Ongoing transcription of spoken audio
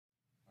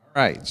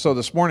Right, so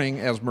this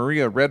morning, as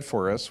Maria read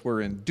for us,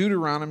 we're in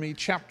Deuteronomy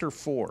chapter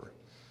 4.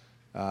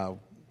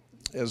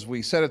 As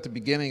we said at the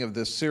beginning of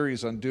this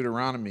series on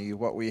Deuteronomy,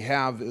 what we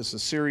have is a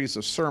series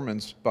of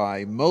sermons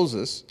by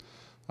Moses,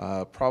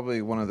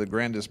 probably one of the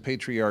grandest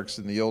patriarchs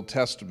in the Old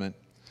Testament.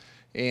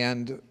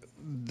 And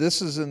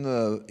this is in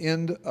the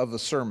end of a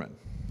sermon.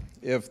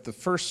 If the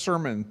first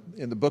sermon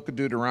in the book of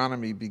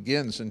Deuteronomy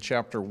begins in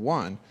chapter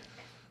 1,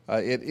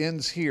 it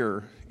ends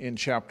here in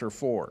chapter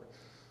 4.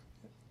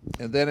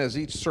 And then as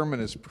each sermon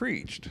is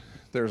preached,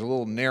 there's a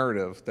little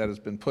narrative that has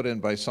been put in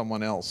by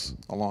someone else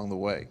along the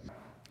way.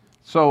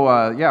 So,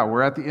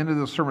 we're at the end of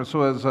the sermon.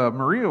 So as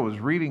Maria was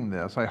reading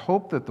this, I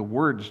hope that the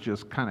words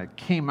just kind of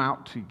came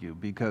out to you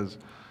because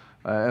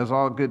as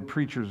all good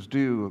preachers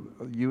do,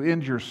 you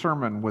end your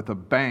sermon with a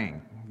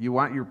bang. You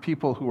want your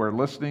people who are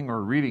listening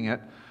or reading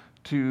it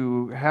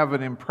to have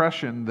an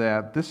impression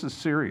that this is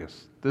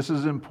serious, this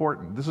is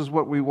important, this is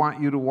what we want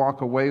you to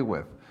walk away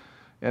with.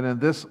 And in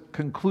this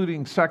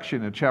concluding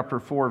section in chapter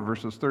 4,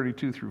 verses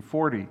 32 through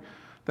 40,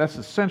 that's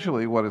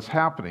essentially what is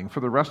happening.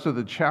 For the rest of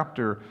the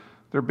chapter,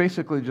 they're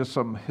basically just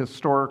some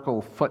historical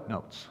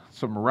footnotes,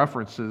 some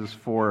references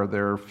for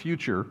their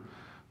future.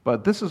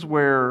 But this is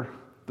where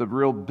the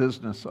real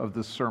business of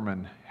this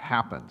sermon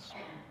happens.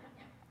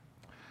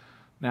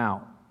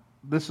 Now,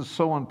 this is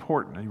so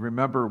important. You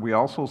remember, we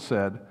also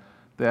said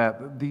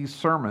that these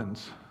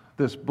sermons,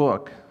 this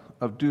book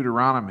of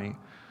Deuteronomy,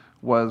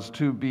 was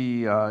to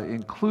be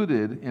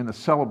included in a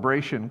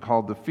celebration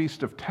called the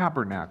Feast of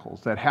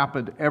Tabernacles that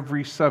happened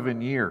every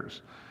 7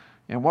 years.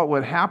 And what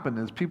would happen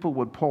is people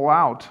would pull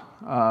out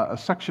a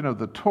section of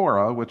the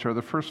Torah, which are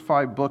the first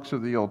 5 books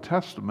of the Old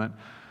Testament,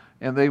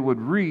 and they would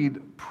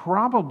read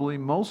probably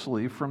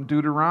mostly from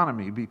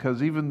Deuteronomy,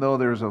 because even though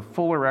there's a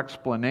fuller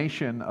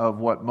explanation of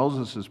what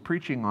Moses is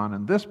preaching on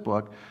in this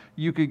book,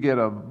 you could get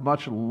a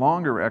much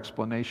longer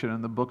explanation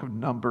in the book of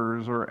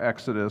Numbers or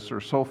Exodus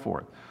or so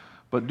forth.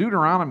 But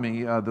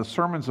Deuteronomy, the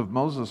sermons of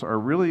Moses, are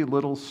really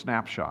little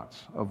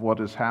snapshots of what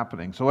is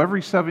happening. So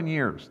every 7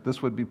 years,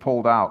 this would be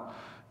pulled out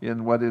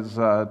in what is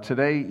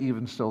today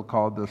even still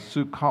called the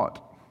Sukkot.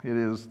 It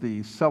is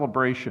the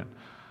celebration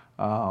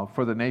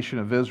for the nation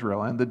of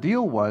Israel. And the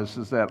deal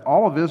is that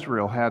all of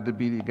Israel had to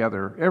be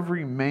together,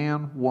 every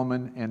man,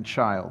 woman, and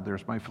child.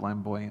 There's my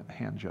flamboyant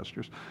hand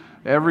gestures.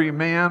 Every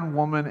man,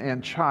 woman,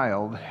 and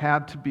child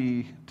had to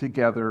be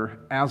together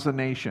as a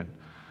nation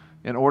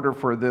in order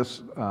for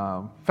this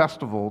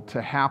festival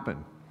to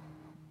happen.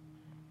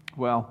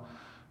 Well,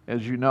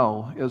 as you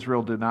know,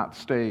 Israel did not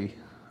stay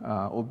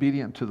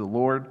obedient to the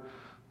Lord.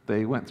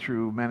 They went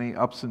through many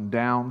ups and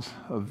downs.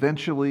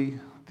 Eventually,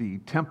 the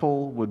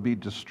temple would be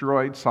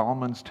destroyed.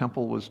 Solomon's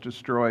temple was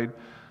destroyed.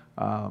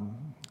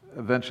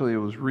 Eventually, it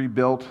was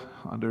rebuilt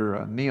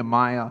under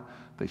Nehemiah.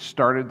 They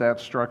started that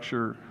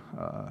structure.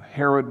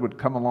 Herod would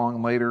come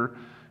along later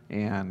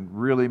and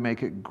really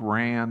make it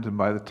grand. And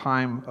by the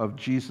time of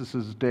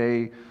Jesus'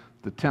 day,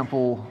 the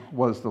temple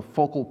was the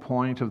focal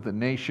point of the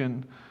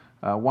nation.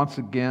 Once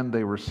again,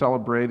 they were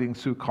celebrating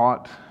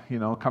Sukkot,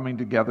 coming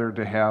together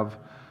to have,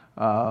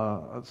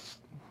 is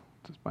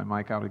my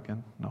mic out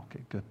again? No,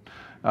 okay, good.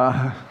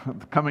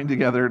 Coming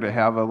together to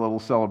have a little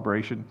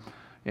celebration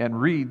and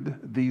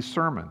read these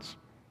sermons.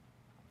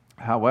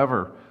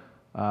 However,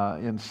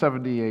 in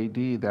 70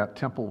 AD, that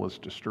temple was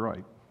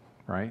destroyed,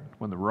 right?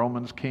 When the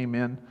Romans came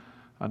in,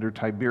 under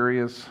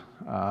Tiberius,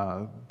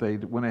 they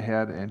went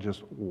ahead and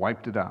just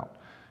wiped it out.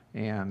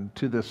 And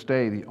to this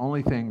day, the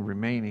only thing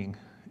remaining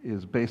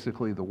is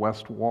basically the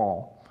West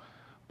Wall.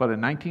 But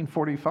in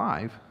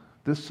 1945,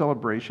 this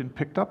celebration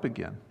picked up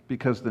again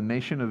because the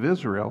nation of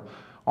Israel,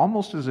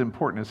 almost as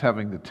important as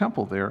having the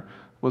temple there,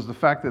 was the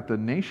fact that the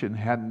nation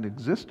hadn't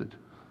existed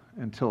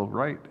until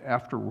right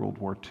after World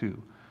War II.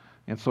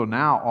 And so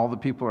now all the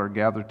people are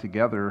gathered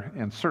together,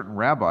 and certain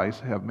rabbis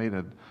have made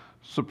a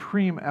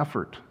supreme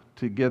effort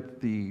to get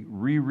the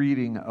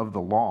rereading of the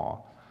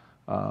law,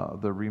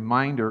 the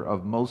reminder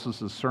of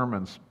Moses'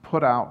 sermons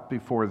put out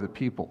before the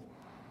people.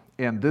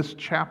 And this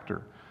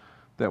chapter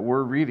that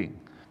we're reading,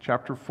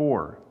 chapter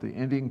 4, the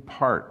ending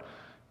part,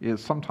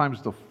 is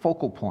sometimes the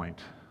focal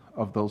point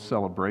of those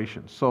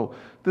celebrations. So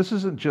this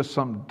isn't just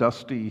some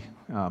dusty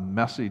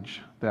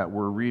message that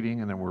we're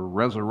reading and that we're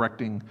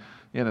resurrecting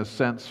in a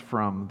sense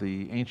from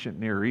the ancient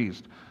Near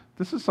East.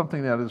 This is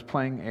something that is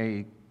playing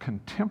a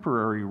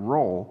contemporary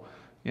role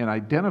in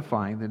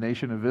identifying the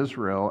nation of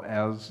Israel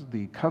as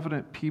the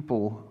covenant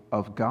people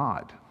of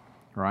God,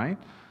 right?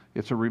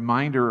 It's a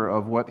reminder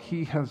of what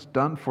He has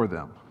done for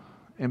them.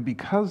 And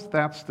because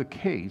that's the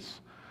case,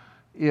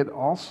 it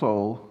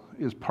also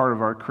is part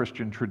of our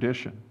Christian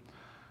tradition.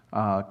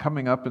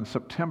 Coming up in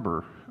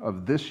September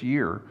of this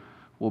year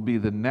will be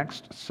the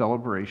next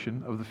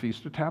celebration of the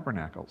Feast of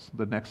Tabernacles,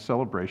 the next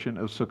celebration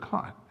of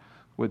Sukkot,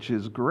 which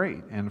is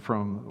great. And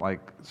from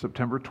like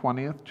September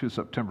 20th to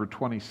September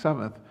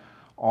 27th,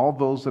 all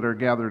those that are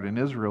gathered in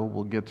Israel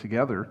will get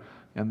together,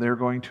 and they're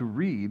going to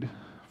read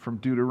from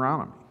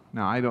Deuteronomy.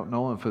 Now, I don't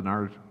know if in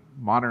our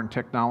modern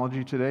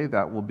technology today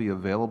that will be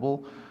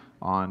available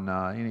on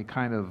any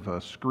kind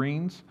of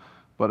screens,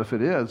 But if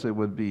it is, it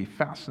would be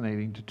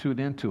fascinating to tune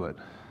into it.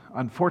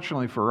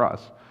 Unfortunately for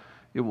us,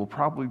 it will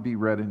probably be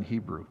read in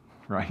Hebrew,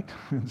 right?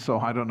 And so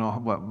I don't know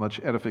what much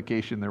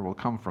edification there will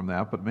come from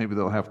that, but maybe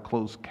they'll have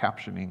closed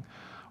captioning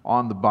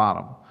on the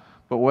bottom.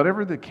 But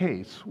whatever the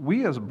case,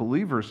 we as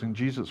believers in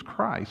Jesus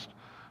Christ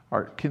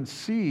can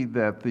see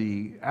that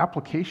the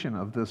application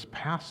of this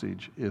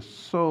passage is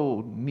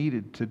so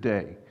needed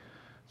today.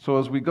 So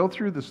as we go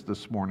through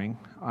this morning,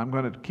 I'm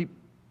going to keep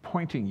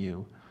pointing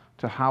you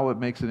to how it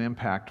makes an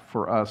impact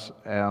for us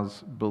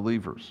as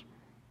believers.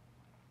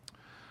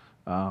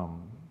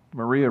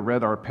 Maria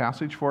read our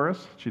passage for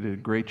us. She did a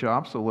great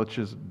job, so let's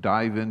just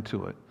dive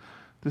into it.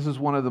 This is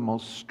one of the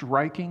most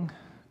striking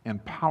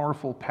and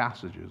powerful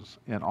passages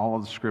in all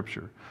of the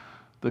Scripture.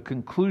 The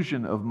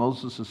conclusion of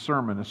Moses'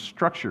 sermon is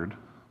structured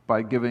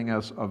by giving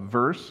us a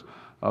verse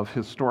of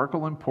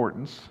historical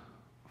importance,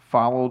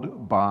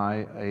 followed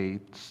by a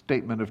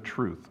statement of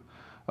truth,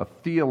 a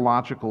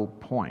theological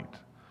point.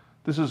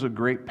 This is a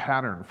great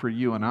pattern for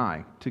you and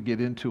I to get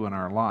into in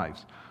our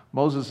lives.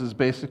 Moses is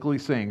basically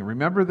saying,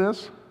 remember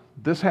this?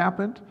 This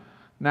happened?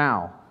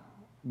 Now,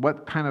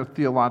 what kind of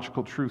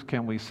theological truth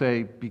can we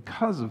say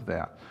because of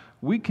that?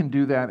 We can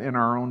do that in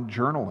our own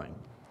journaling.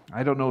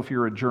 I don't know if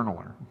you're a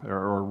journaler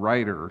or a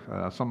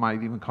writer. Some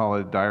might even call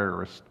it a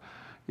diarist.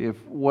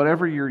 If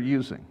whatever you're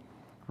using,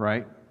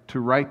 right, to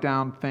write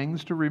down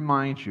things to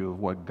remind you of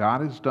what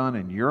God has done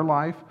in your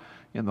life,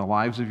 in the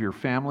lives of your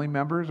family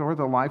members, or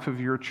the life of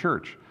your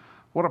church.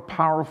 What a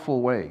powerful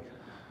way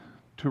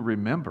to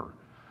remember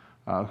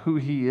who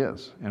He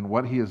is and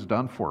what He has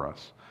done for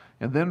us.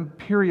 And then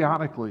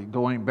periodically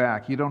going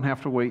back, you don't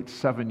have to wait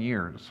 7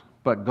 years,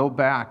 but go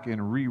back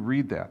and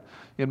reread that.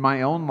 In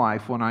my own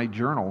life, when I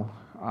journal,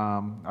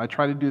 I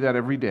try to do that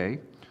every day.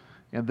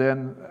 And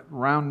then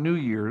around New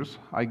Year's,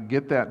 I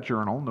get that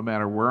journal, no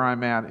matter where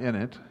I'm at in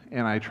it,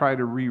 and I try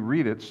to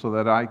reread it so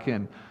that I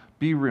can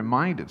be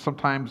reminded.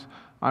 Sometimes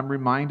I'm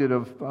reminded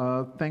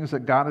of things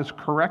that God is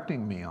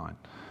correcting me on,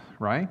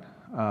 right?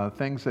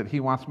 Things that He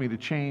wants me to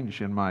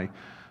change in my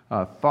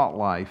thought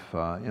life,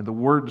 in the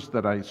words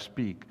that I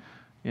speak,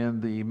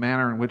 in the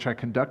manner in which I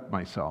conduct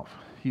myself.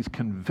 He's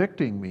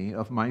convicting me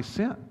of my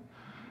sin.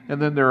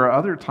 And then there are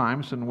other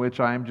times in which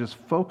I am just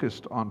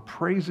focused on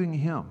praising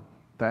Him,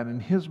 that in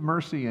His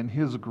mercy and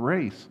His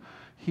grace,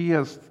 He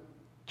has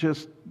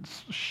just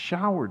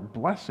showered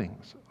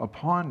blessings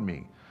upon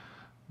me.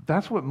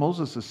 That's what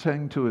Moses is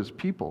saying to his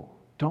people.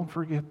 Don't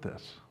forget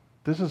this.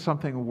 This is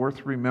something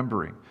worth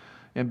remembering.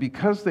 And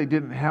because they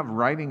didn't have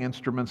writing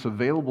instruments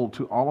available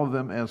to all of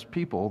them as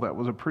people, that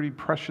was a pretty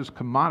precious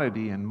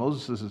commodity in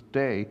Moses'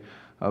 day,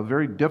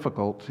 very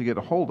difficult to get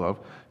a hold of.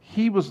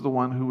 He was the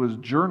one who was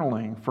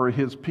journaling for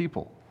his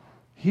people.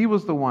 He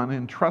was the one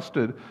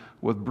entrusted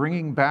with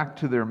bringing back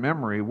to their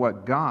memory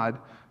what God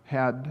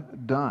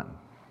had done.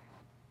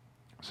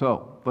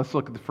 So let's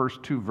look at the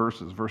first two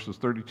verses, verses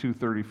 32,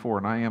 34,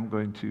 and I am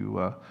going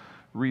to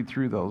read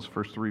through those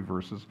first three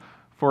verses.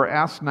 For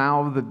ask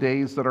now of the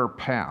days that are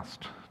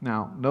past.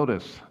 Now,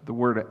 notice the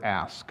word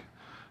ask.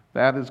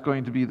 That is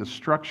going to be the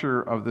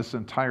structure of this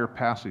entire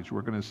passage.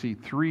 We're going to see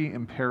three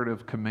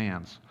imperative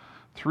commands,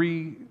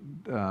 three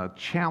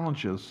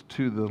challenges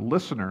to the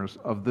listeners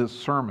of this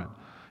sermon.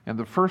 And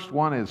the first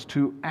one is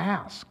to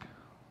ask.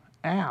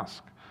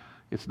 Ask.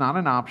 It's not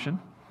an option.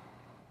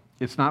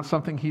 It's not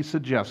something he's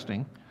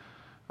suggesting.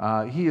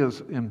 He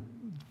is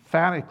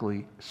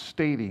emphatically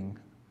stating,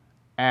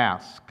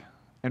 ask.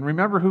 And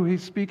remember who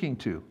he's speaking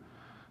to.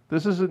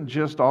 This isn't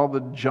just all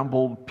the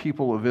jumbled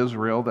people of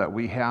Israel that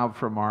we have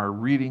from our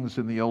readings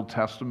in the Old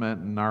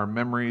Testament and our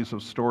memories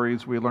of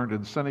stories we learned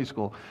in Sunday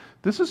school.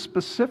 This is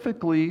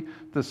specifically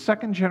the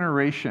second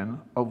generation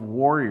of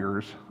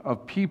warriors,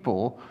 of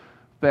people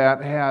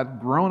that had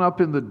grown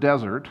up in the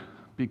desert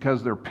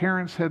because their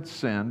parents had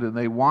sinned and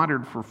they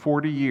wandered for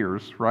 40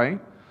 years, right?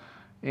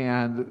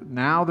 And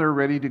now they're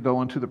ready to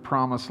go into the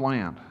promised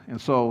land. And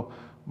so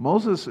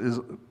Moses is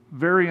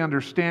very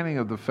understanding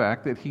of the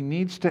fact that he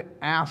needs to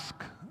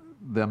ask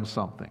them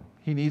something.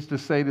 He needs to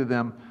say to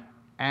them,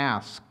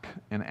 ask.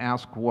 And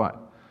ask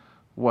what?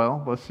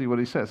 Well, let's see what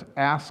he says.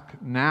 Ask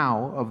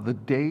now of the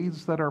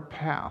days that are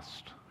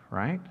past,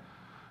 right?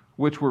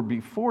 Which were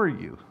before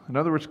you. In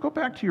other words, go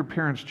back to your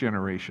parents'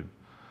 generation.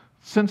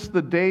 Since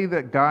the day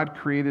that God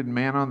created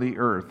man on the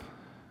earth,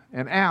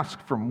 and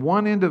ask from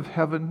one end of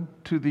heaven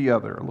to the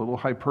other, a little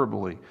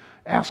hyperbole.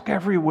 Ask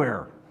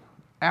everywhere.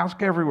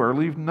 Ask everywhere.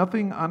 Leave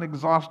nothing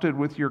unexhausted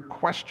with your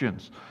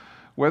questions.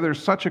 Whether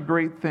such a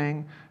great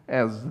thing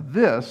as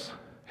this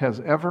has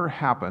ever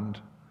happened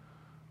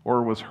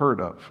or was heard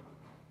of.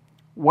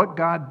 What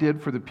God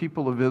did for the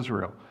people of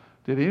Israel.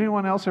 Did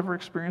anyone else ever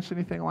experience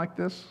anything like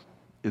this?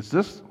 Is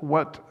this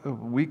what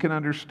we can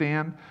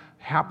understand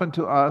happened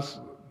to us,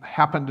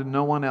 happened to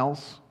no one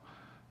else?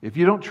 If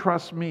you don't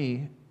trust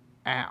me,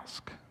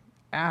 ask.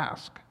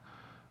 Ask.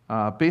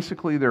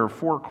 Basically, there are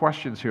four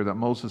questions here that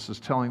Moses is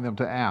telling them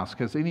to ask.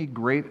 Has any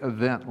great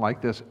event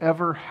like this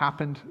ever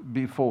happened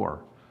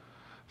before?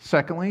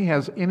 Secondly,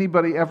 has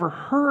anybody ever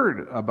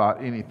heard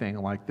about anything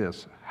like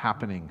this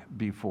happening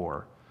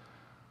before?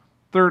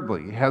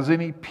 Thirdly, has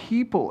any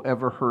people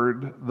ever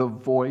heard the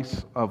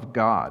voice of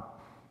God?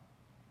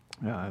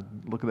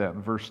 Look at that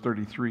in verse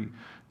 33.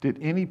 Did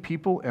any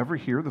people ever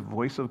hear the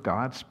voice of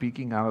God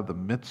speaking out of the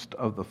midst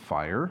of the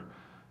fire,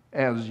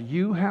 as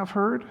you have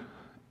heard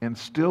and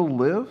still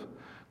live?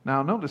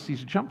 Now notice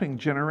he's jumping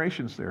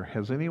generations there.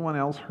 Has anyone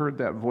else heard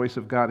that voice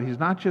of God? He's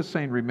not just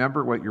saying,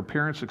 remember what your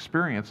parents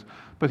experienced,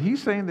 but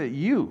he's saying that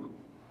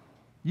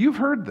you've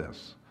heard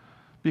this.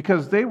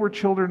 Because they were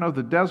children of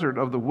the desert,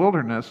 of the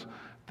wilderness,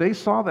 they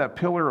saw that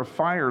pillar of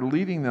fire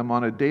leading them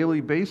on a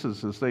daily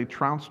basis as they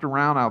trounced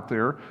around out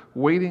there,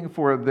 waiting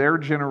for their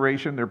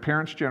generation, their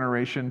parents'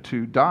 generation,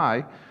 to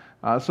die,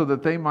 so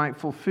that they might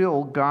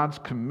fulfill God's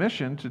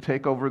commission to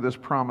take over this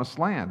promised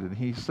land. And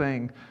he's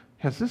saying,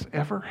 has this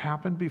ever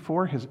happened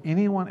before? Has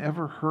anyone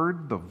ever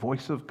heard the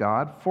voice of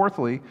God?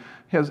 Fourthly,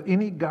 has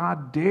any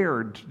God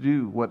dared to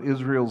do what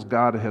Israel's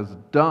God has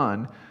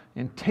done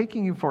in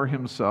taking for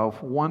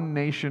himself one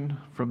nation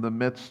from the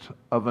midst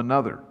of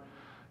another?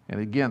 And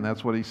again,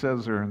 that's what he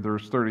says there in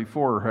verse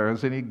 34.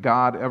 Has any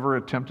God ever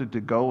attempted to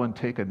go and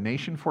take a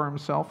nation for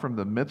himself from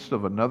the midst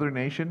of another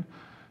nation?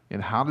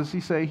 And how does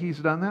he say he's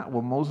done that?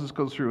 Well, Moses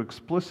goes through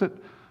explicit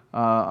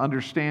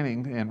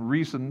understanding and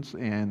reasons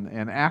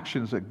and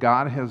actions that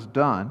God has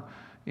done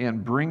in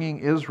bringing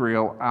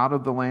Israel out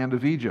of the land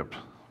of Egypt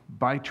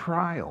by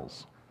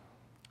trials,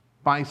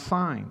 by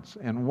signs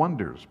and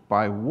wonders,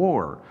 by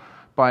war,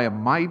 by a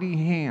mighty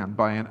hand,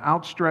 by an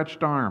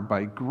outstretched arm,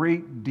 by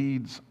great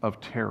deeds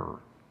of terror.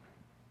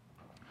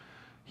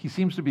 He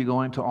seems to be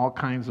going to all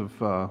kinds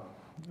of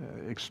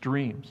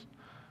extremes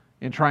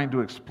in trying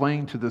to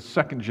explain to this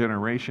second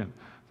generation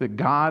that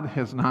God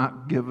has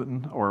not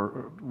given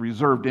or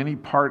reserved any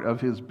part of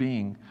his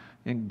being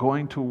in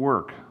going to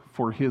work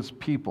for his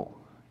people.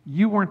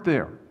 You weren't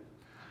there.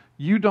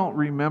 You don't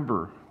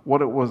remember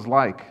what it was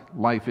like,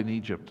 life in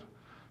Egypt,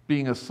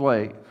 being a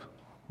slave,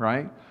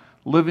 right?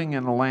 Living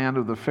in the land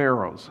of the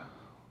Pharaohs.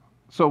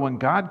 So when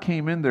God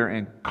came in there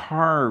and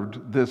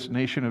carved this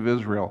nation of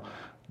Israel,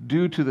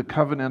 due to the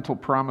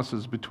covenantal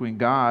promises between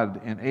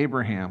God and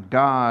Abraham,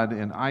 God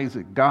and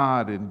Isaac,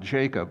 God and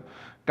Jacob,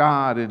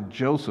 God and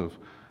Joseph,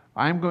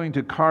 I'm going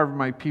to carve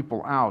my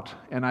people out.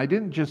 And I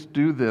didn't just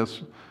do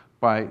this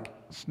by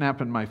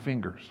snapping my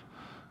fingers.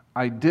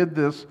 I did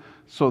this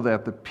so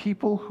that the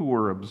people who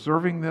were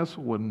observing this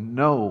would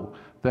know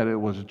that it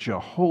was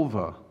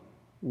Jehovah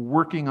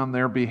working on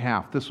their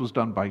behalf. This was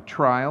done by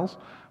trials,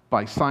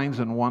 by signs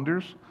and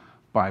wonders,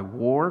 by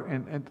war.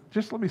 And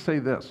just let me say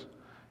this.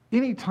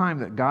 Any time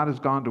that God has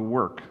gone to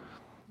work,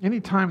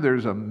 anytime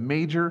there's a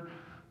major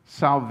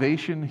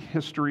salvation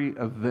history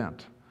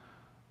event,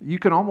 you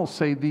can almost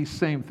say these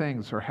same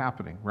things are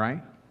happening,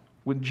 right?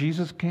 When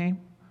Jesus came,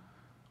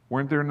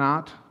 weren't there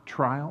not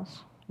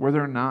trials? Were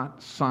there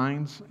not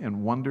signs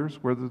and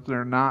wonders? Were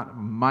there not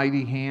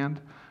mighty hand,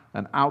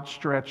 an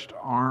outstretched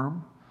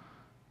arm?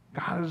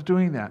 God is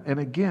doing that. And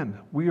again,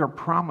 we are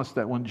promised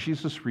that when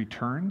Jesus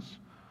returns,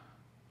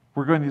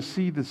 we're going to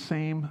see the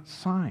same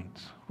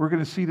signs. We're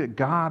going to see that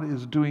God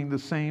is doing the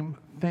same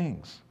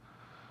things.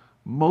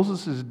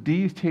 Moses is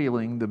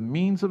detailing the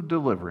means of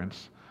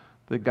deliverance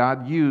that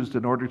God used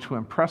in order to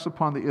impress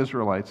upon the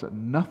Israelites that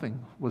nothing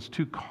was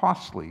too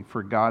costly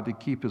for God to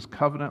keep his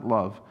covenant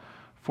love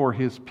for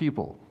his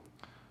people.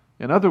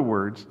 In other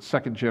words,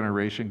 second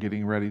generation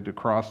getting ready to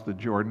cross the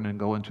Jordan and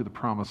go into the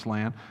promised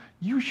land,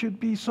 you should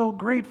be so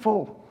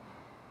grateful.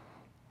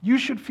 You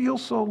should feel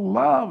so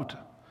loved.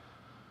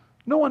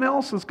 No one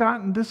else has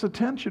gotten this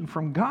attention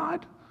from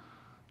God.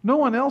 No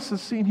one else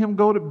has seen him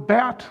go to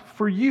bat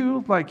for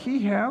you like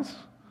he has.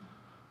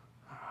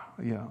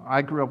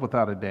 I grew up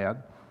without a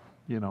dad.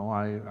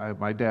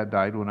 My dad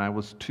died when I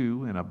was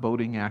 2 in a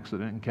boating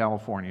accident in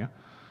California.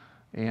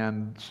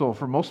 And so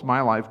for most of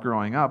my life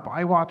growing up,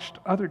 I watched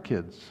other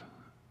kids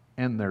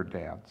and their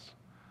dads.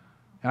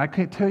 And I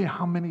can't tell you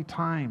how many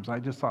times I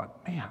just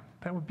thought, man,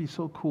 that would be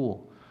so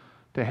cool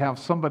to have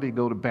somebody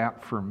go to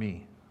bat for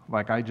me.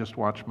 Like I just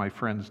watched my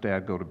friend's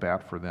dad go to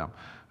bat for them.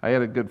 I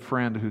had a good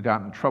friend who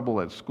got in trouble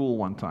at school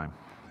one time.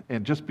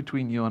 And just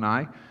between you and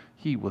I,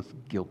 he was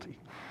guilty.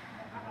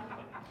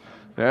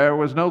 There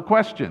was no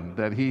question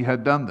that he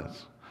had done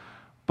this.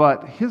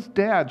 But his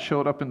dad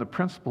showed up in the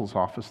principal's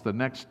office the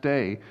next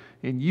day,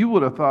 and you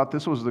would have thought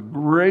this was the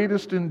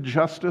greatest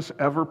injustice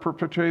ever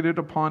perpetrated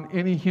upon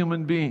any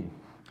human being.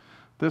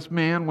 This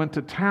man went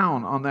to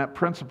town on that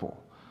principal.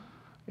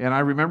 And I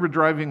remember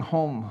driving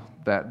home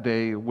that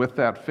day with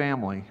that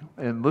family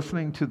and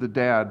listening to the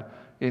dad,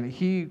 and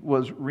he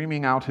was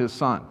reaming out his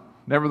son.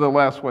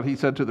 Nevertheless, what he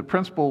said to the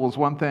principal was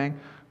one thing,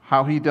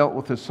 how he dealt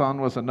with his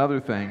son was another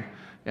thing.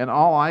 And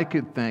all I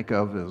could think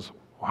of is,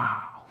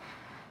 wow,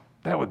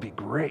 that would be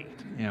great,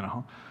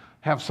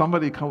 Have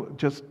somebody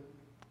just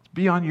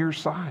be on your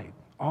side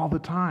all the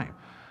time.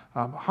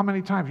 How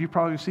many times, you've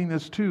probably seen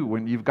this too,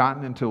 when you've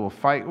gotten into a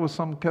fight with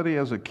somebody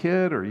as a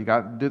kid or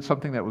did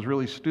something that was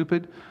really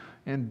stupid,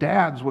 and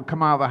dads would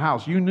come out of the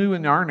house. You knew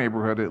in our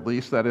neighborhood at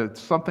least that if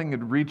something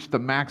had reached the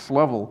max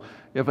level,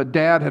 if a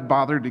dad had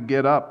bothered to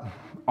get up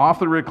off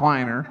the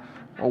recliner,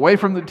 away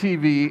from the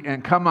TV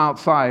and come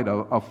outside.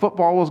 A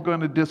football was going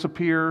to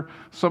disappear.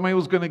 Somebody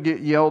was going to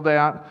get yelled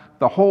at.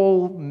 The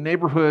whole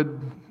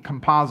neighborhood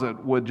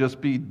composite would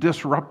just be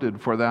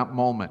disrupted for that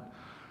moment.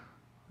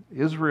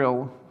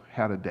 Israel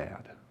had a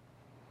dad.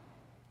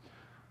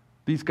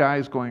 These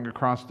guys going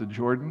across the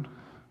Jordan,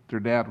 their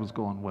dad was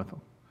going with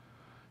them.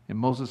 And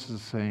Moses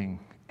is saying,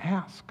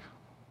 ask.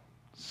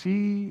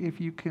 See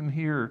if you can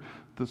hear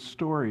the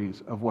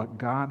stories of what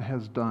God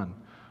has done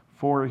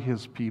for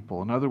his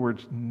people. In other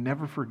words,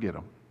 never forget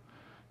them.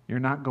 You're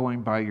not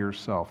going by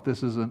yourself.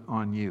 This isn't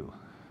on you.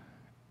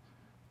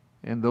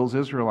 And those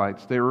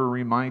Israelites, they were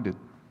reminded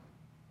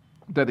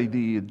that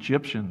the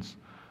Egyptians,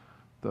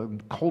 the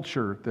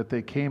culture that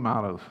they came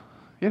out of,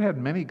 it had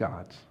many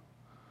gods.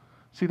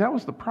 See, that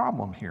was the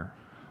problem here.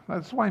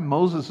 That's why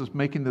Moses is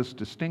making this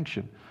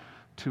distinction,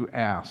 to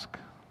ask,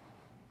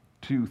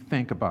 to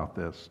think about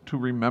this, to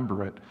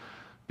remember it,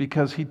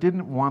 because he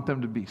didn't want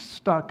them to be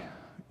stuck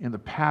in the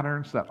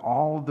patterns that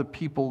all of the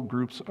people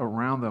groups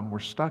around them were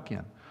stuck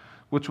in,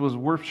 which was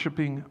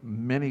worshiping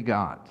many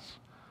gods.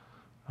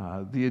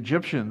 The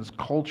Egyptians'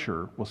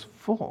 culture was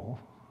full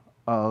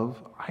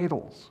of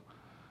idols.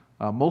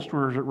 Most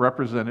were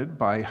represented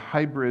by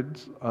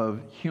hybrids of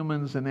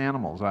humans and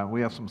animals. We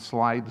have some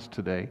slides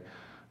today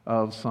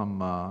of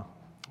some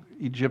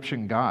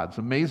Egyptian gods.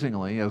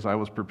 Amazingly, as I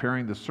was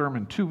preparing this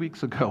sermon 2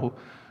 weeks ago,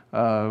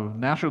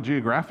 National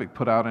Geographic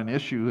put out an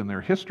issue in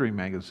their history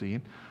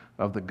magazine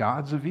of the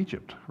gods of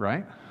Egypt,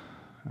 right?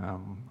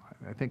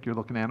 I think you're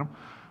looking at them.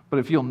 But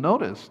if you'll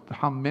notice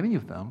how many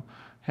of them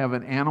have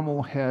an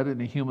animal head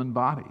and a human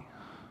body,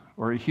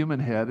 or a human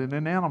head and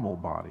an animal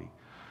body.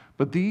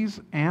 But these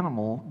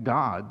animal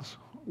gods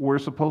were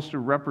supposed to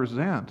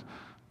represent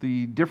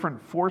the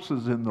different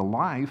forces in the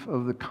life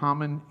of the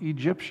common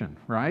Egyptian,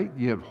 right?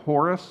 You have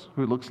Horus,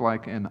 who looks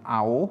like an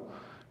owl,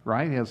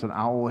 right? He has an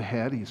owl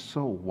head. He's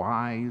so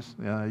wise.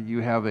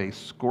 You have a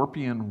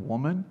scorpion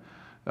woman.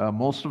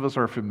 Most of us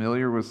are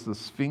familiar with the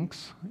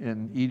Sphinx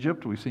in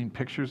Egypt. We've seen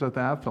pictures of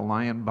that, the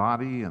lion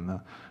body and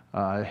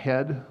the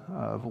head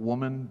of a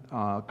woman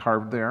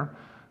carved there.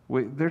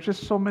 There's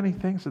just so many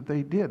things that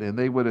they did, and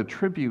they would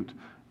attribute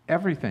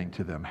everything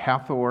to them.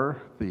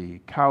 Hathor, the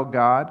cow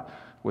god,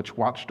 which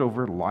watched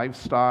over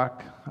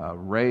livestock.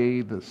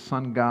 Re, the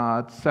sun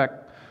god.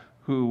 Set,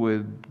 who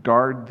would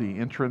guard the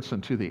entrance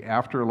into the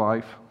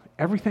afterlife.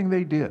 Everything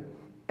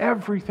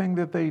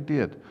that they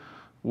did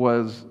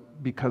was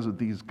because of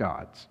these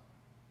gods.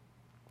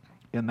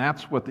 And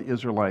that's what the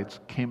Israelites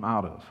came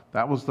out of.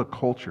 That was the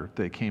culture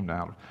they came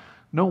out of.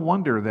 No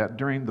wonder that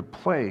during the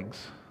plagues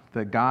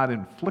that God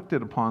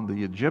inflicted upon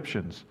the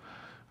Egyptians,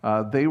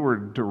 they were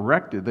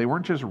directed. They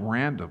weren't just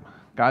random.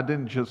 God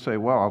didn't just say,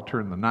 well, I'll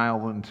turn the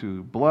Nile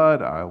into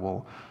blood. I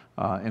will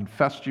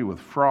infest you with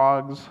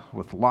frogs,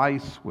 with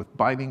lice, with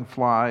biting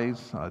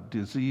flies,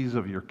 disease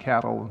of your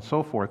cattle, and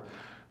so forth.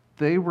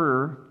 They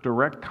were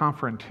direct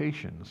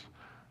confrontations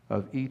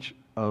of each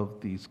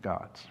of these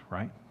gods,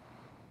 right?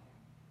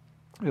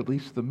 At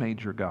least the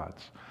major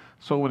gods.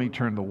 So when he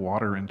turned the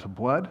water into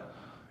blood,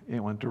 it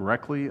went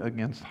directly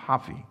against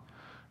Hapi,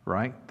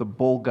 right? The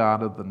bull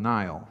god of the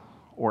Nile,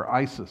 or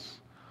Isis,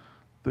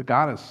 the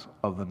goddess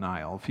of the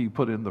Nile. If he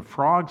put in the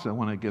frogs, it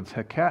went against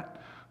Heket,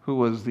 who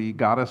was the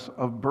goddess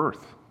of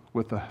birth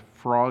with the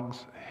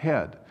frog's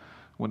head.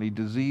 When he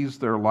diseased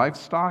their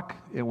livestock,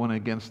 it went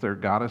against their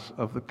goddess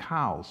of the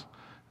cows.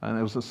 And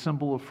it was a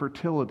symbol of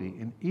fertility.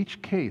 In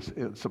each case,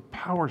 it's a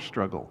power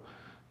struggle.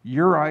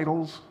 Your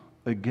idols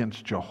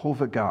against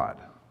Jehovah God.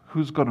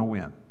 Who's going to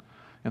win?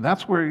 And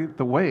that's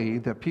the way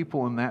that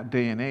people in that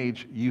day and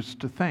age used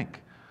to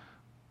think.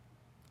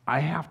 I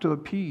have to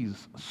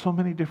appease so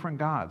many different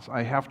gods.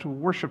 I have to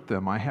worship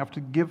them. I have to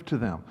give to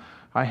them.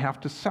 I have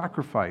to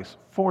sacrifice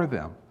for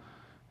them.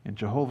 And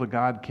Jehovah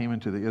God came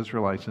into the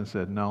Israelites and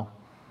said, no,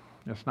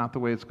 that's not the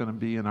way it's going to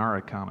be in our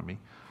economy.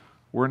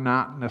 We're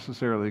not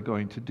necessarily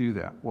going to do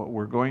that. What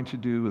we're going to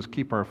do is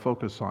keep our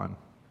focus on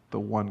the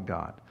one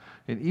God.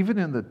 And even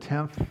in the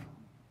 10th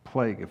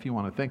plague, if you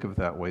want to think of it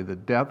that way, the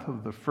death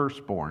of the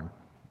firstborn,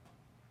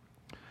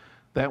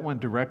 that went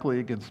directly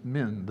against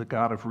Min, the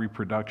god of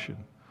reproduction,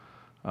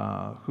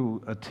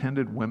 who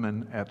attended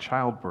women at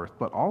childbirth.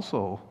 But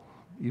also,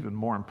 even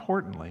more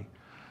importantly,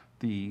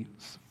 the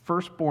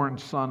firstborn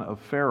son of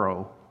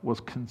Pharaoh was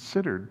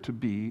considered to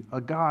be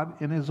a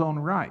god in his own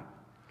right.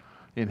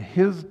 In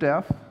his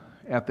death,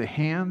 at the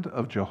hand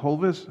of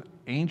Jehovah's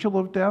angel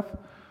of death,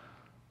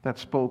 that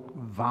spoke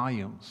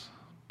volumes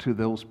to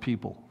those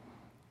people.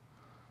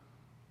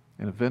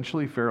 And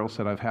eventually Pharaoh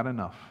said, I've had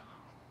enough.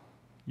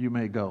 You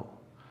may go.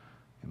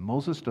 And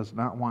Moses does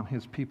not want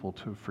his people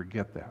to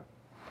forget that.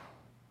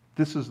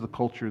 This is the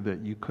culture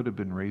that you could have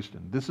been raised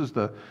in. This is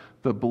the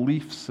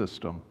belief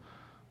system,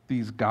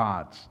 these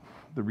gods,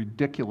 the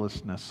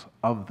ridiculousness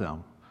of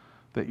them,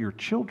 that your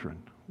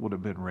children would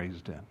have been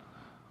raised in.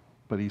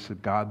 But he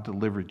said, God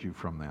delivered you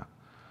from that.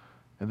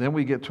 And then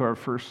we get to our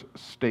first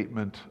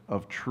statement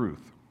of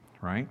truth,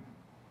 right?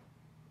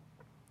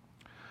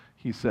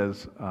 He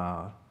says,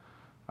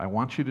 I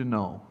want you to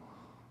know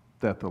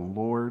that the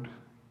Lord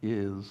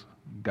is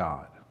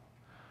God.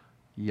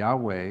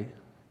 Yahweh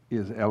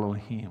is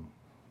Elohim,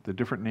 the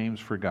different names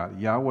for God.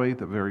 Yahweh,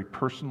 the very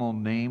personal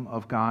name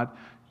of God.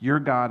 Your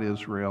God,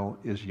 Israel,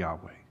 is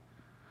Yahweh.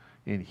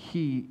 And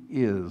he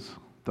is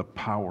the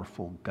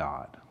powerful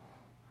God.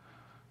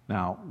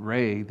 Now,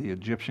 Re, the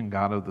Egyptian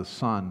god of the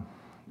sun,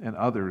 and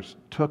others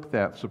took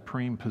that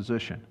supreme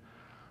position.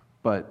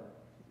 But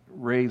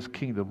Re's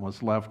kingdom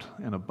was left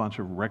in a bunch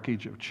of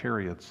wreckage of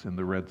chariots in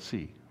the Red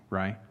Sea,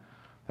 right?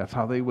 That's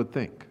how they would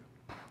think.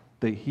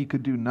 He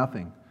could do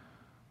nothing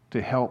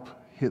to help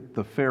hit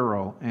the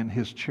Pharaoh and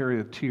his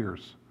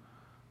charioteers.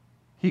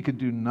 He could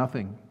do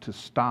nothing to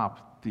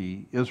stop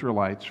the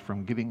Israelites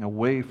from getting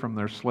away from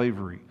their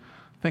slavery.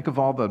 Think of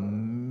all the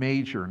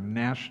major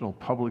national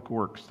public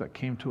works that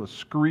came to a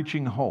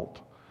screeching halt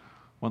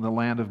when the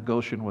land of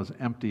Goshen was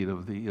emptied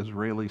of the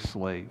Israeli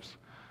slaves.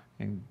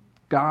 And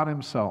God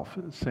himself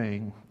is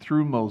saying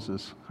through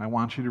Moses, I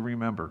want you to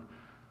remember,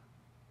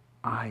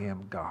 I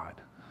am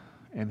God.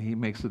 And he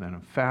makes an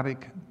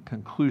emphatic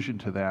conclusion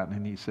to that,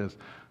 and he says,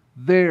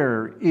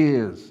 there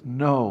is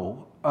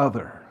no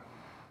other.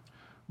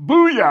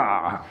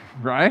 Booyah!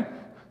 Right?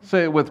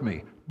 Say it with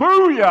me.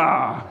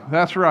 Booyah!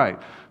 That's right.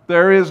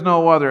 There is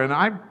no other. And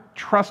I'm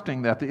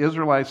trusting that the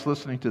Israelites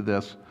listening to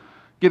this,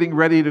 getting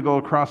ready to go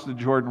across the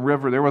Jordan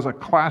River, there was a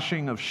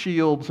clashing of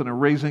shields and a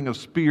raising of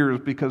spears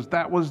because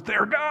that was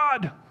their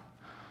God.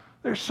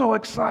 They're so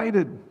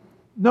excited.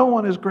 No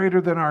one is greater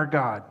than our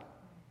God.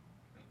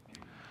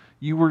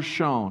 You were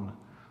shown,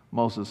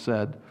 Moses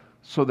said,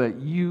 so that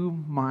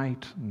you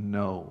might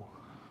know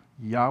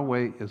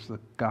Yahweh is the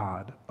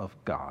God of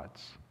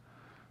gods.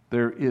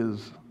 There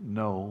is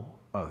no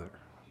other.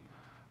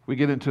 We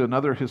get into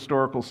another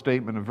historical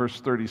statement in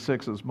verse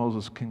 36 as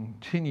Moses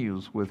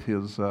continues with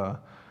his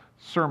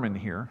sermon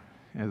here,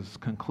 his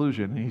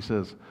conclusion. He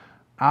says,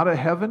 out of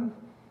heaven,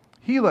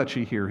 he let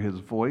you hear his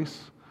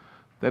voice,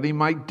 that he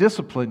might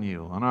discipline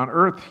you. And on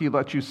earth, he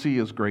let you see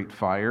his great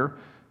fire.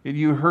 And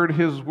you heard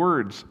his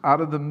words out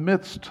of the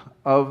midst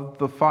of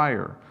the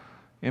fire.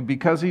 And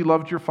because he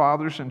loved your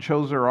fathers and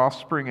chose their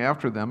offspring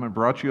after them and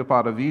brought you up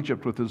out of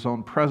Egypt with his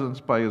own presence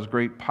by his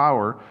great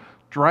power,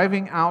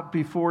 driving out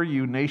before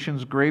you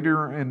nations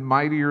greater and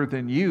mightier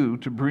than you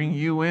to bring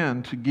you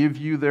in to give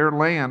you their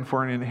land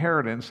for an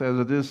inheritance as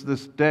it is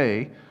this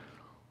day.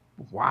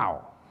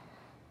 Wow.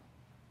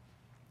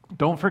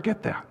 Don't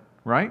forget that,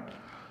 right?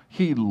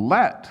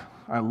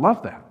 I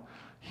love that.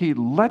 He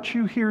let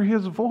you hear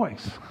his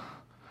voice.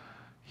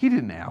 He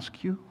didn't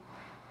ask you.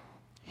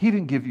 He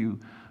didn't give you,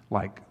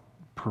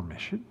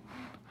 permission.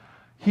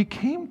 He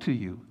came to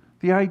you.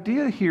 The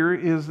idea here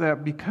is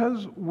that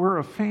because we're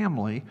a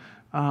family,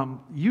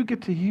 you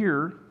get to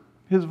hear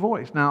his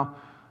voice. Now,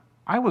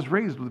 I was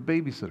raised with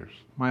babysitters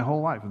my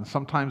whole life, and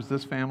sometimes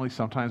this family,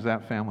 sometimes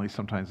that family,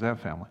 sometimes that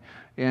family.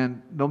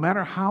 And no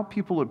matter how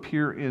people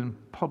appear in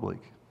public,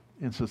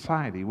 in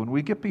society, when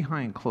we get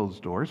behind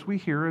closed doors, we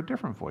hear a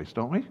different voice,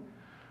 don't we?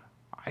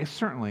 I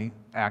certainly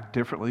act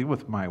differently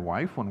with my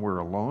wife when we're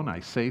alone. I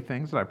say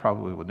things that I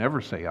probably would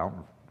never say out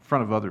in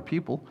front of other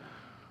people.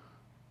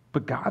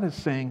 But God is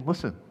saying,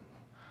 listen,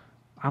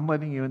 I'm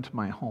letting you into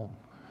my home.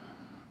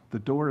 The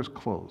door is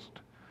closed.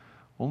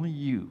 Only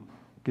you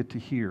get to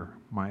hear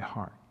my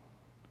heart.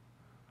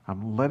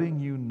 I'm letting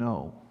you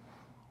know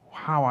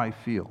how I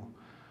feel.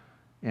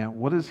 And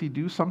what does he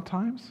do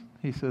sometimes?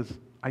 He says,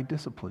 I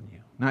discipline you.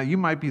 Now, you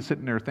might be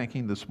sitting there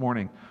thinking this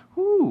morning,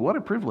 ooh, what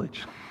a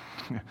privilege.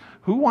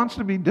 Who wants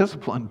to be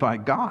disciplined by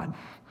God?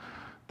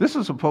 This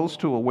is supposed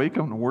to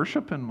awaken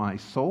worship in my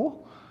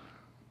soul?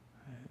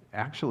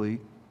 Actually,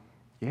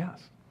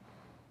 yes.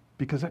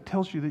 Because that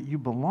tells you that you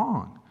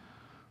belong.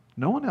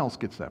 No one else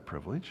gets that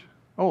privilege.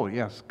 Oh,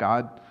 yes,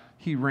 God,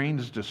 he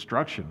rains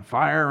destruction,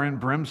 fire and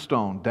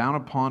brimstone down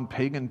upon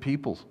pagan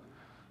peoples,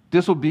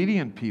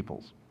 disobedient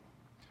peoples.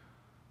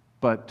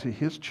 But to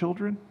his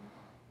children,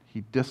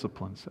 he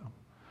disciplines them.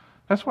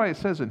 That's why it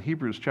says in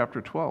Hebrews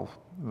chapter 12,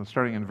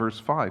 starting in verse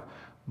 5,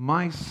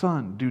 my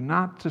son, do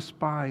not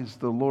despise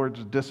the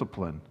Lord's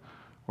discipline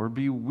or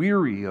be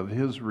weary of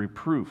his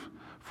reproof.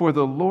 For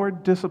the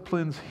Lord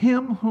disciplines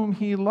him whom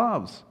he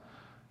loves,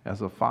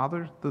 as a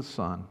father the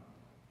son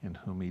in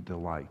whom he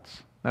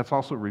delights. That's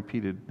also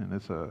repeated, and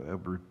it's a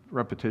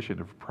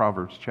repetition of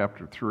Proverbs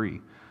chapter 3,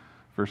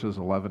 verses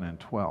 11 and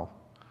 12.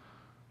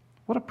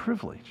 What a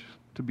privilege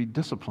to be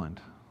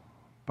disciplined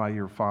by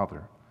your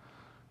father.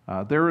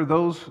 There are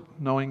those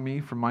knowing me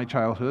from my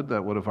childhood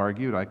that would have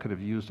argued I could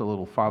have used a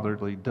little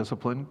fatherly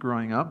discipline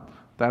growing up.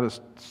 That is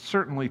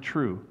certainly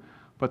true.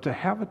 But to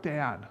have a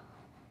dad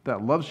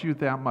that loves you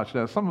that much.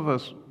 Now, some of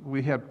us,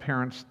 we had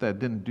parents that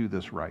didn't do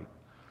this right.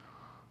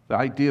 The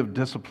idea of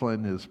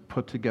discipline is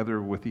put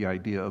together with the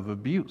idea of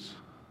abuse,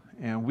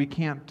 and we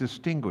can't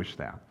distinguish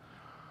that.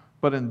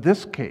 But in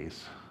this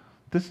case,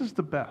 this is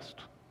the best.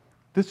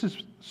 This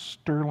is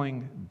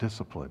sterling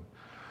discipline.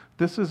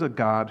 This is a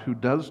God who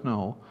does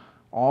know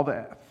all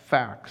the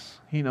facts.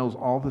 He knows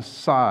all the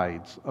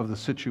sides of the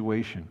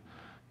situation.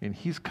 And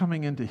he's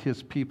coming into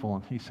his people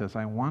and he says,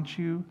 I want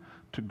you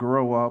to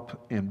grow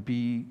up and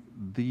be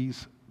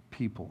these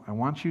people. I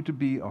want you to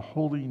be a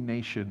holy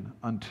nation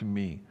unto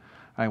me.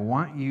 I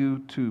want you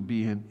to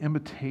be an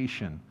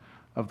imitation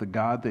of the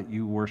God that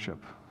you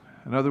worship.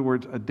 In other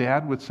words, a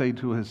dad would say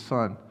to his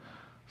son,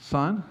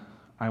 son,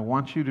 I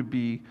want you to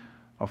be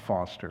a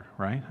Foster,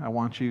 right? I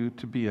want you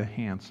to be a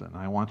Hanson.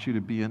 I want you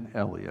to be an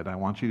Elliott. I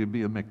want you to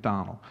be a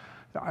McDonald.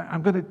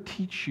 I'm going to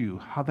teach you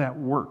how that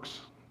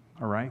works,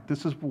 all right?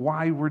 This is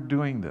why we're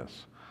doing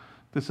this.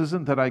 This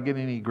isn't that I get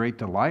any great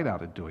delight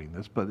out of doing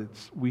this, but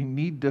we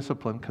need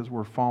discipline because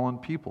we're fallen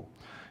people.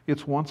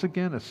 It's once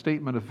again a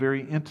statement of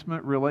very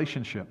intimate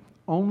relationship,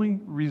 only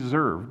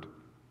reserved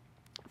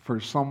for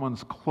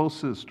someone's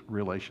closest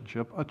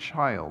relationship, a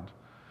child.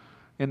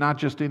 And not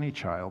just any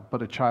child,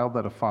 but a child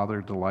that a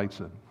father delights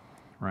in,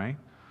 right?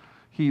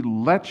 He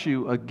lets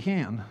you,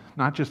 again,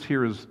 not just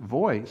hear his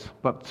voice,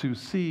 but to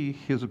see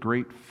his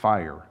great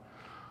fire.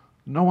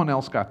 No one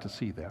else got to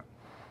see that,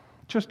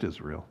 just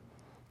Israel.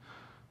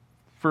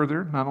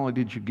 Further, not only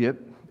did you get,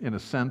 in a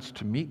sense,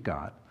 to meet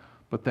God,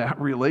 but that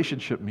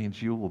relationship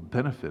means you will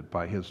benefit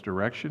by his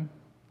direction,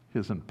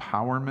 his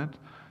empowerment,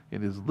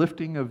 and his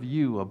lifting of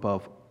you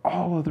above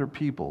all other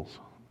peoples.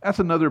 That's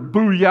another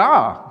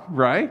booyah,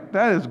 right?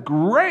 That is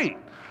great.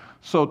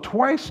 So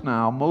twice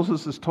now,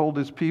 Moses has told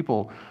his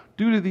people,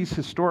 due to these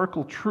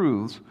historical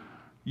truths,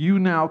 you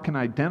now can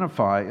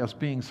identify as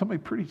being somebody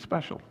pretty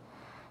special,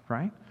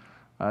 right?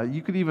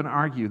 You could even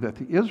argue that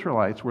the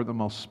Israelites were the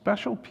most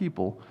special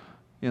people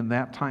in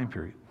that time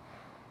period,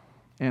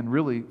 and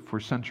really for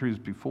centuries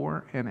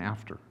before and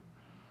after.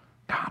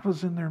 God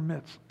was in their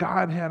midst.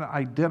 God had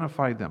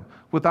identified them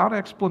without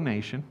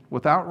explanation,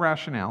 without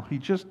rationale. He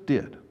just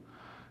did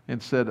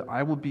and said,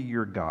 I will be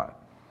your God.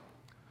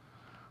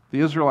 The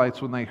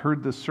Israelites, when they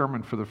heard this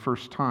sermon for the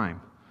first time,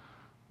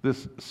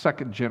 this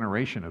second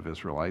generation of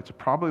Israelites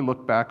probably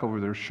looked back over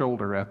their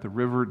shoulder at the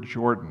river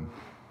Jordan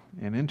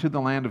and into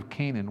the land of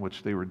Canaan,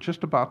 which they were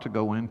just about to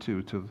go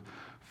into to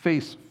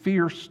face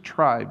fierce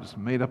tribes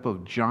made up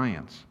of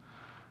giants,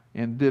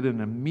 and did an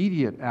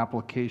immediate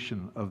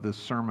application of this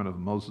sermon of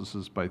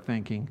Moses's by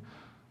thinking,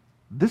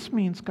 this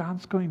means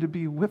God's going to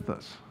be with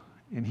us,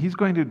 and he's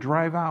going to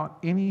drive out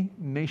any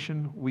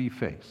nation we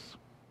face.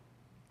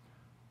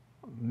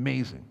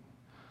 Amazing.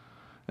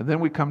 And then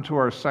we come to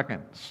our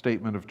second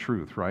statement of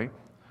truth, right?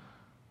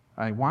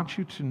 I want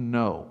you to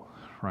know,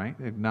 right?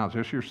 Now,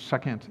 there's your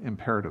second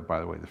imperative, by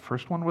the way. The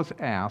first one was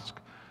ask.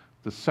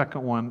 The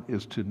second one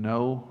is to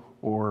know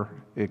or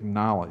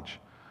acknowledge.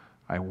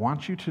 I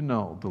want you to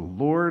know the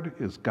Lord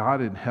is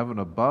God in heaven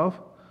above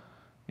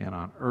and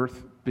on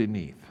earth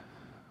beneath.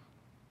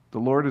 The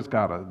Lord is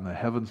God in the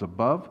heavens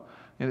above.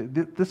 And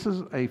this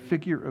is a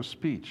figure of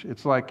speech.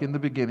 It's like in the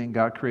beginning,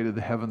 God created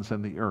the heavens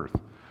and the earth.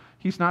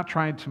 He's not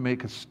trying to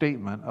make a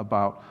statement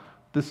about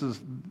this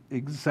is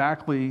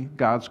exactly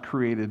God's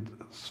created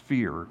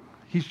sphere.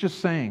 He's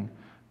just saying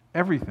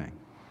everything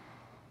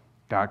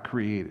God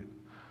created.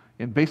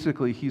 And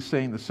basically, he's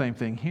saying the same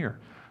thing here.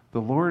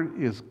 The Lord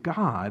is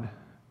God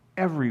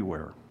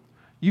everywhere.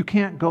 You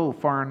can't go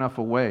far enough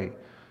away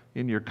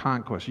in your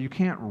conquest. You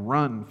can't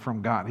run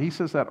from God. He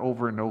says that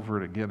over and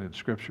over again in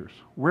scriptures.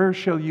 Where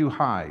shall you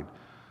hide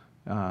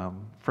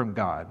from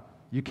God?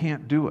 You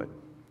can't do it.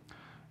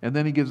 And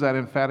then he gives that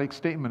emphatic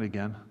statement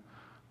again.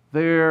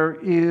 There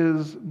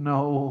is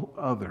no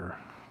other.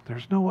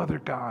 There's no other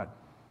God.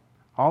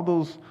 All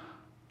those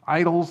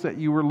idols that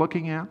you were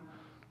looking at,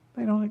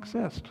 they don't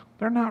exist.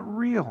 They're not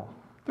real.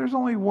 There's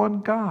only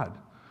one God.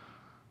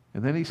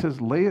 And then he says,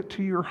 lay it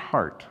to your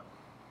heart.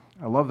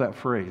 I love that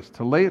phrase.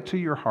 To lay it to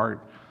your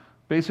heart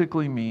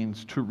basically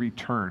means to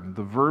return.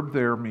 The verb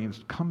there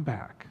means come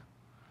back.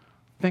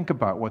 Think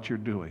about what you're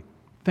doing.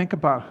 Think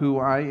about who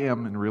I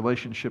am in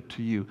relationship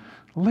to you.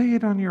 Lay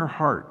it on your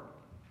heart.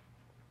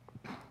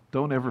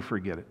 Don't ever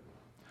forget it.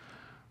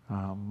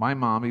 My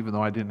mom, even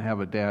though I didn't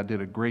have a dad,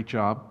 did a great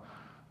job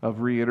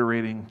of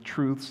reiterating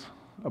truths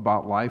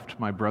about life to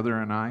my brother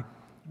and I.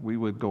 We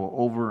would go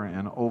over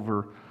and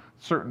over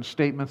certain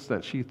statements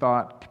that she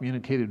thought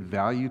communicated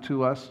value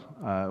to us.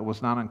 It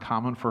was not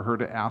uncommon for her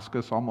to ask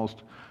us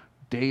almost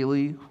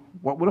daily,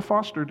 what would a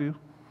foster do?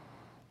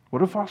 What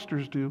do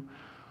fosters do?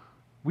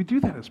 We do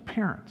that as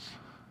parents.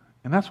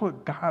 And that's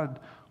what God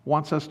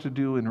wants us to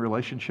do in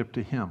relationship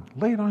to him.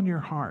 Lay it on your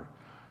heart.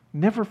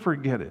 Never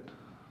forget it.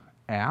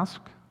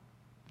 Ask.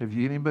 Have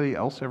anybody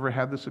else ever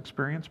had this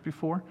experience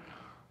before?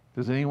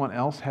 Does anyone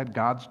else had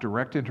God's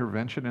direct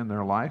intervention in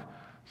their life?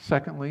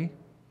 Secondly,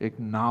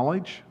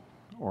 acknowledge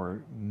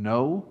or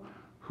know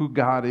who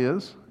God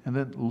is, and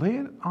then lay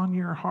it on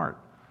your heart.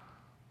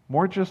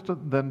 More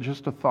than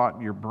just a thought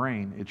in your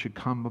brain, it should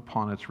come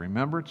upon its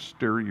remembrance,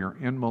 stir your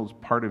inmost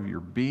part of your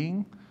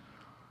being,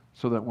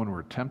 so that when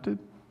we're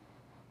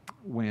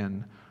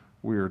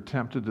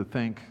tempted to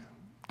think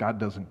God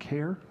doesn't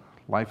care,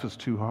 life is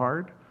too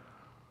hard,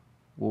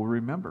 we'll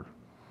remember.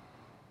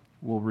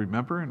 We'll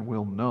remember and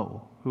we'll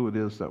know who it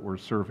is that we're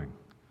serving.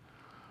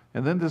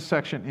 And then this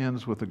section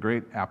ends with a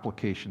great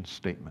application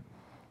statement,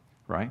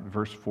 right?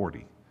 Verse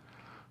 40.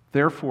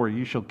 Therefore,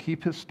 you shall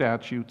keep his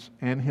statutes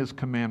and his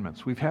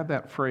commandments. We've had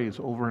that phrase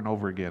over and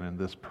over again in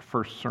this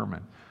first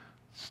sermon.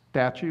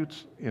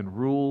 statutes and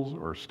rules,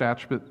 or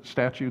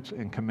statutes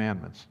and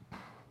commandments,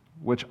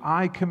 which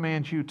I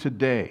command you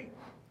today.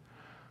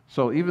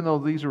 So even though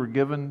these were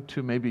given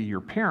to maybe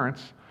your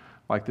parents,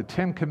 like the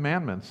Ten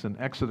Commandments in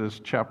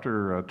Exodus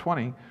chapter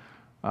 20,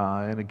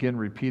 and again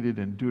repeated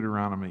in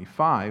Deuteronomy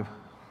 5,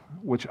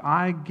 which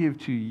I give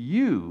to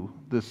you,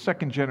 the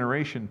second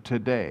generation,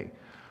 today,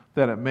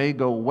 that it may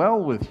go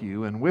well with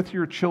you and with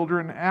your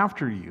children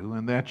after you,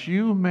 and that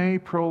you may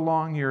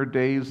prolong your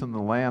days in the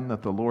land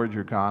that the Lord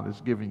your God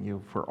is giving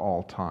you for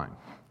all time.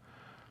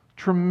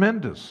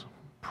 Tremendous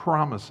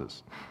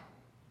promises,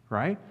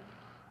 right?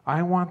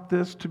 I want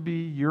this to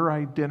be your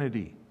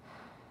identity.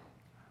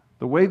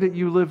 The way that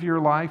you live your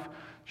life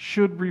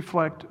should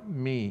reflect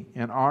me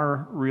and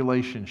our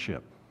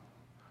relationship.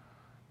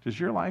 Does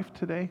your life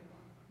today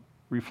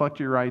reflect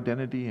your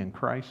identity in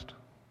Christ?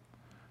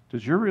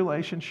 Does your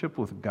relationship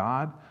with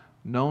God,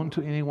 known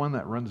to anyone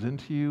that runs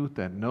into you,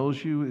 that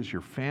knows you, is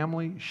your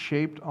family,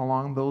 shaped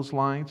along those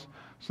lines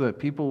so that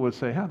people would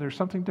say, there's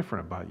something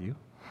different about you.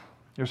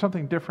 There's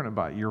something different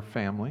about your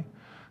family.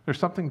 There's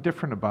something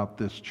different about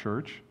this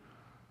church.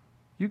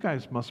 You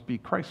guys must be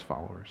Christ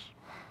followers.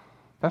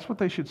 That's what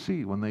they should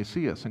see when they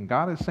see us. And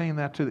God is saying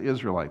that to the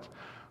Israelites.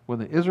 When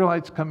the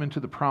Israelites come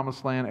into the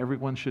promised land,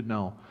 everyone should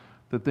know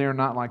that they are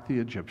not like the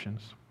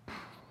Egyptians.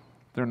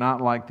 They're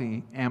not like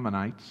the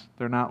Ammonites.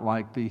 They're not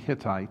like the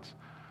Hittites.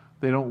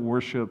 They don't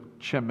worship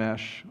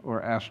Chemesh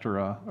or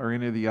Ashtoreth or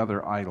any of the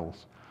other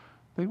idols.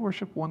 They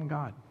worship one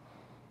God,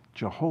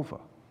 Jehovah.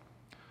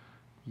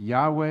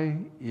 Yahweh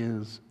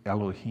is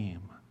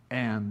Elohim,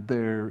 and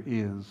there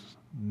is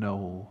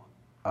no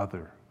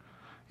other.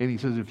 And he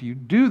says, if you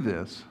do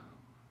this,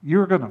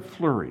 you're going to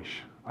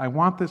flourish. I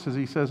want this, as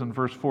he says in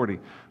verse 40,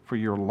 for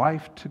your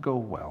life to go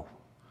well,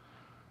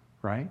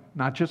 right?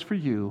 Not just for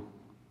you,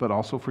 but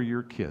also for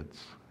your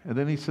kids. And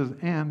then he says,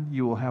 and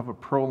you will have a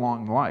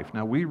prolonged life.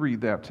 Now, we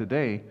read that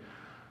today,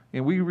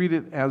 and we read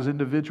it as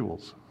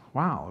individuals.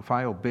 Wow, if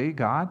I obey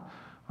God,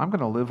 I'm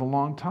going to live a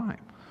long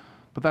time.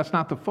 But that's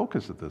not the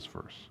focus of this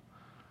verse.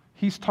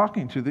 He's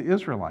talking to the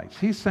Israelites.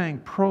 He's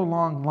saying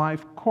prolonged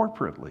life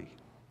corporately,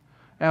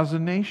 as a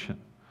nation.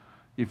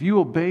 If you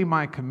obey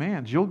my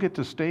commands, you'll get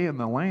to stay in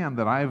the land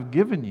that I've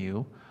given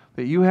you,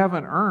 that you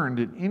haven't earned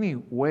in any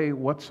way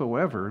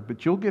whatsoever,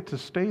 but you'll get to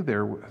stay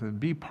there and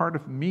be part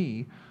of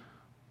me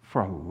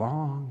for a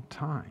long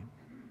time.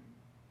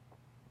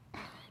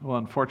 Well,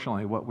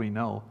 unfortunately, what we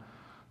know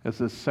is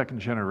this second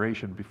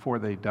generation, before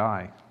they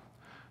die,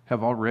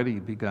 have already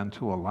begun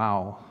to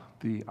allow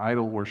the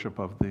idol worship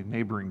of the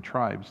neighboring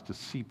tribes to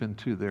seep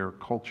into their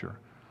culture.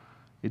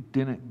 It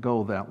didn't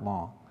go that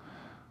long,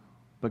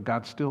 but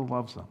God still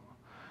loves them.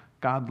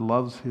 God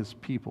loves his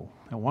people.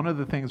 And one of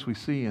the things we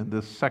see in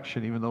this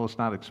section, even though it's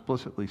not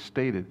explicitly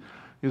stated,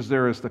 is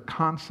there is the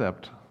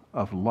concept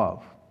of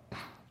love.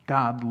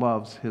 God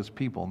loves his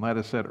people, and that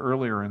is said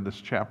earlier in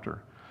this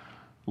chapter.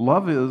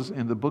 Love is,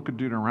 in the book of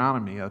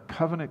Deuteronomy, a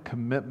covenant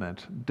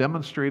commitment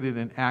demonstrated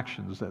in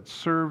actions that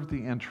serve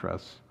the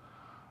interests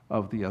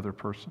of the other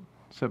person.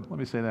 So let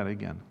me say that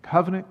again.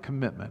 Covenant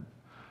commitment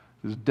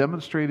is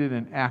demonstrated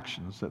in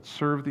actions that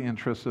serve the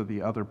interests of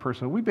the other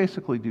person. We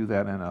basically do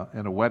that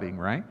in a wedding,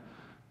 right?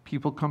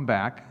 People come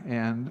back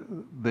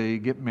and they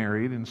get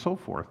married and so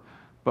forth.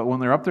 But when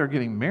they're up there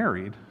getting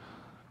married,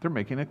 they're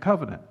making a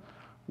covenant.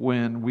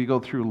 When we go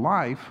through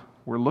life,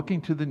 we're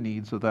looking to the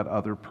needs of that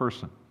other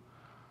person.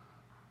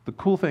 The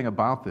cool thing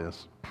about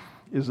this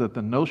is that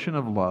the notion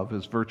of love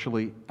is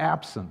virtually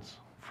absent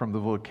from the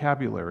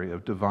vocabulary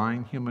of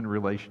divine human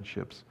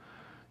relationships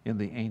in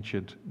the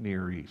ancient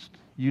Near East.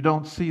 You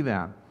don't see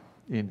that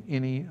in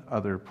any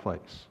other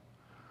place.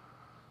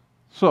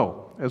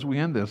 So, as we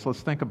end this,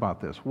 let's think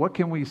about this. What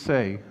can we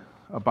say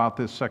about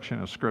this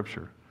section of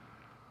Scripture?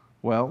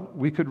 Well,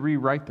 we could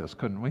rewrite this,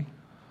 couldn't we?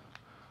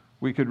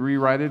 We could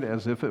rewrite it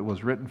as if it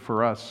was written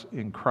for us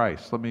in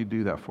Christ. Let me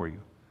do that for you.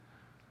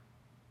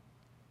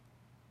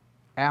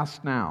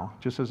 Ask now,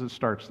 just as it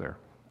starts there.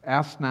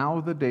 Ask now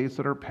of the days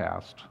that are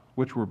past,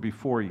 which were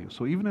before you.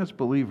 So even as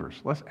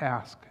believers, let's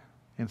ask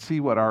and see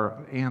what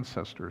our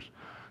ancestors,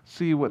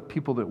 see what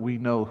people that we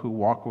know who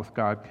walk with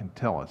God can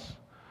tell us.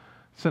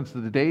 Since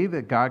the day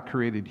that God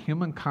created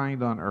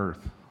humankind on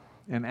earth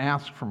and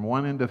asked from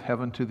one end of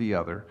heaven to the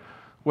other,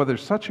 whether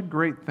such a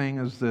great thing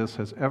as this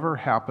has ever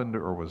happened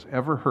or was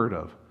ever heard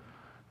of,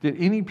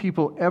 did any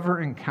people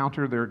ever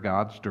encounter their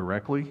gods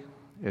directly,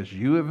 as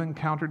you have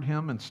encountered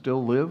him and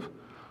still live?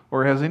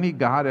 Or has any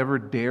God ever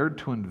dared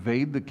to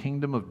invade the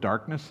kingdom of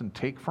darkness and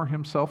take for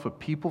himself a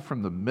people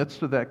from the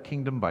midst of that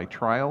kingdom by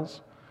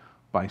trials,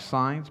 by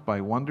signs, by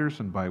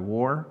wonders, and by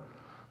war,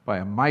 by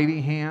a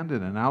mighty hand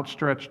and an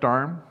outstretched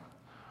arm?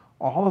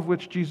 All of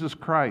which Jesus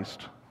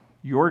Christ,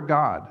 your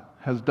God,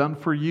 has done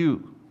for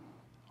you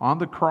on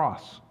the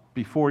cross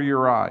before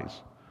your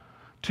eyes.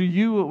 To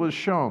you it was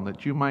shown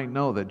that you might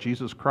know that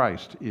Jesus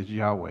Christ is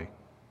Yahweh,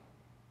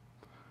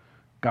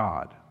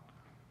 God.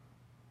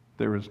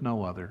 There is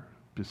no other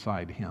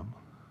beside him.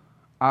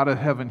 Out of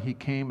heaven he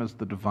came as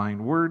the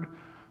divine word,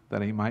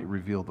 that he might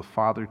reveal the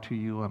Father to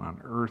you, and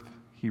on earth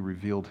he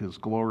revealed his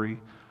glory,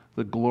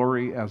 the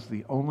glory as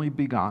the only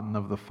begotten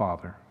of the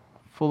Father,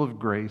 full of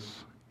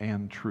grace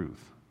and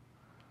truth.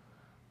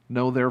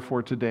 Know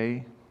therefore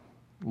today,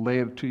 lay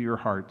it to your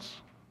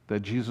hearts, that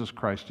Jesus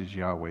Christ is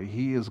Yahweh.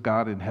 He is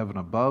God in heaven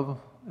above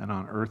and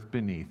on earth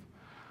beneath.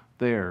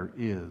 There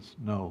is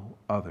no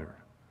other.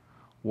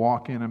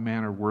 Walk in a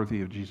manner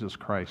worthy of Jesus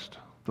Christ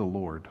the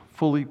Lord,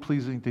 fully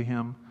pleasing to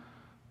him,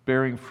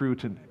 bearing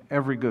fruit in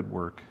every good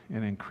work,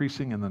 and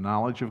increasing in the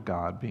knowledge of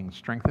God, being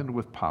strengthened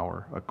with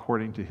power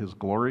according to his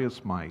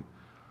glorious might,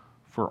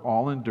 for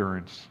all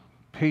endurance,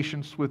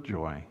 patience with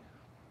joy,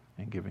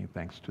 and giving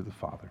thanks to the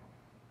Father.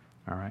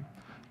 All right,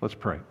 let's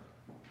pray.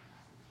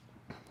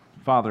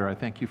 Father, I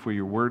thank you for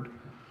your word.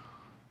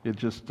 It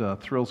just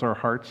thrills our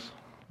hearts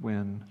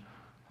when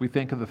we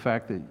think of the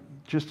fact that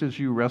just as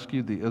you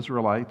rescued the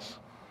Israelites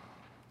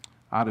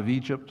out of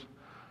Egypt,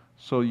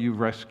 so you've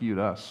rescued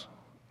us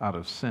out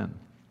of sin.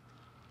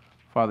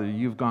 Father,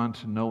 you've gone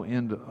to no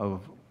end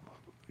of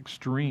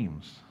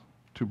extremes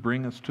to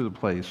bring us to the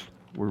place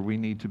where we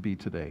need to be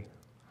today.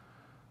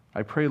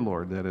 I pray,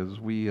 Lord, that as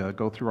we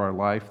go through our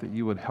life, that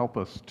you would help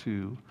us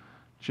to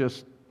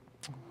just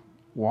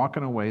walk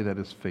in a way that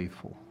is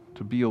faithful,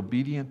 to be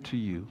obedient to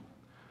you.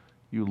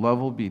 You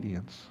love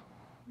obedience.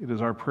 It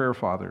is our prayer,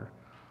 Father,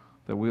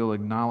 that we'll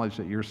acknowledge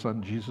that your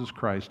Son, Jesus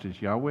Christ, is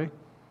Yahweh,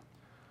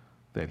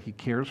 that he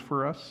cares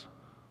for us,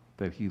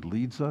 that he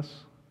leads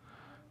us,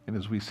 and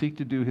as we seek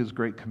to do his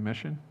great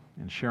commission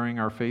in sharing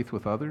our faith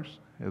with others,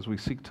 as we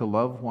seek to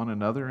love one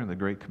another in the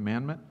great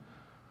commandment,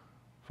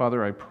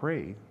 Father, I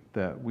pray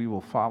that we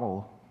will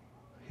follow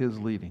his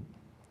leading.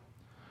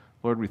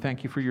 Lord, we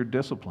thank you for your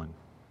discipline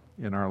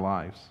in our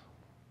lives.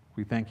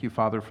 We thank you,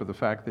 Father, for the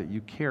fact that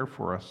you care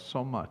for us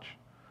so much.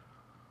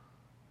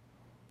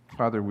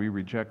 Father, we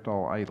reject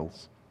all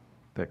idols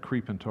that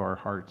creep into our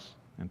hearts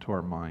and to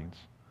our minds,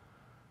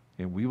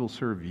 and we will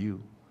serve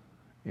you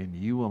and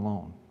you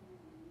alone,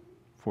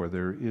 for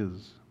there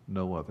is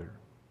no other.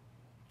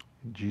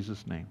 In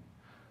Jesus' name,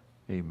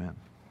 amen.